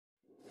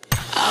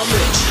I'm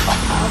rich,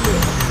 I'm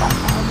rich,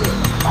 I'm rich.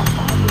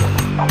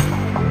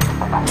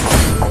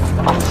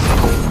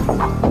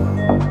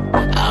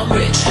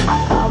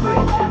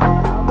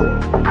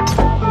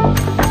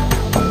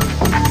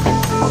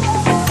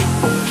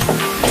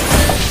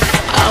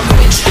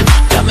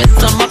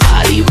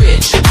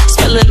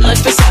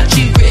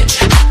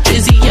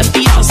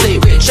 Say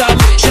rich,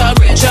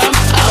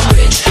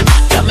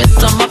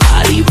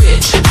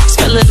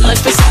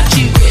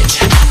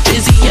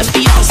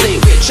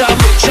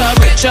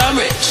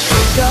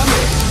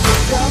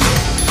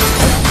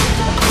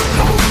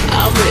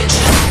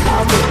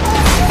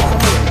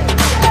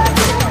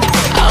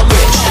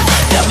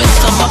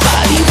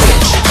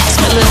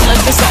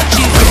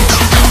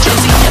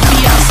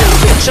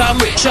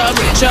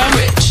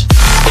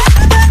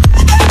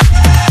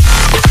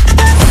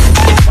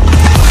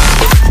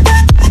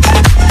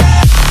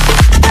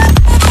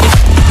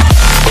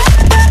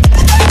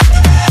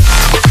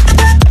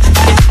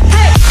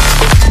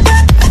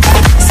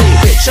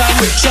 I'm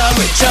rich, I'm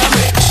rich, I'm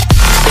rich.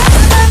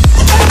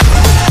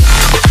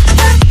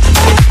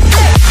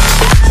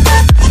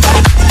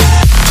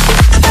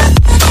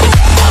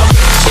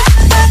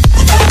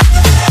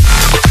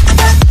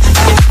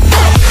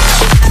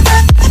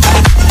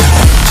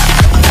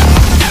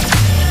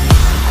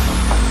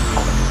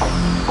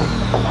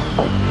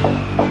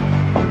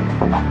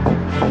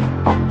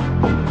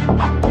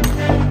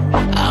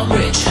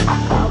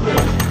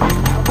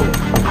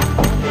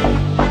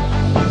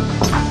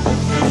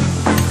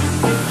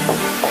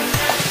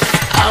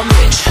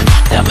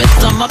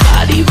 Diamonds on my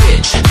body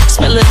rich,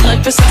 smelling like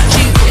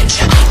Versace rich.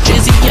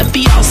 Jay-Z and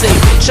Beyonce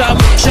rich, I'm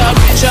rich, I'm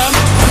rich, I'm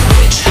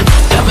rich.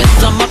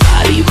 Diamonds on my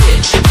body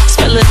rich,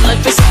 smelling like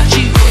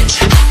Versace rich.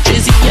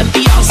 Jay-Z and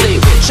Beyonce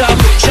rich, I'm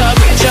rich, I'm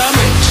rich, I'm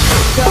rich.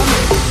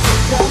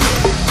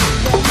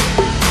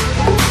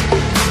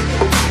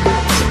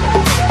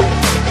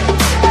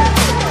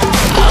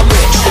 I'm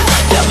rich,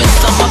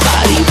 diamonds on my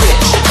body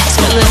rich,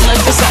 smelling like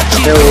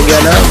Versace rich.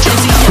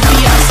 Jay-Z and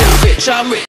Beyonce rich, I'm rich.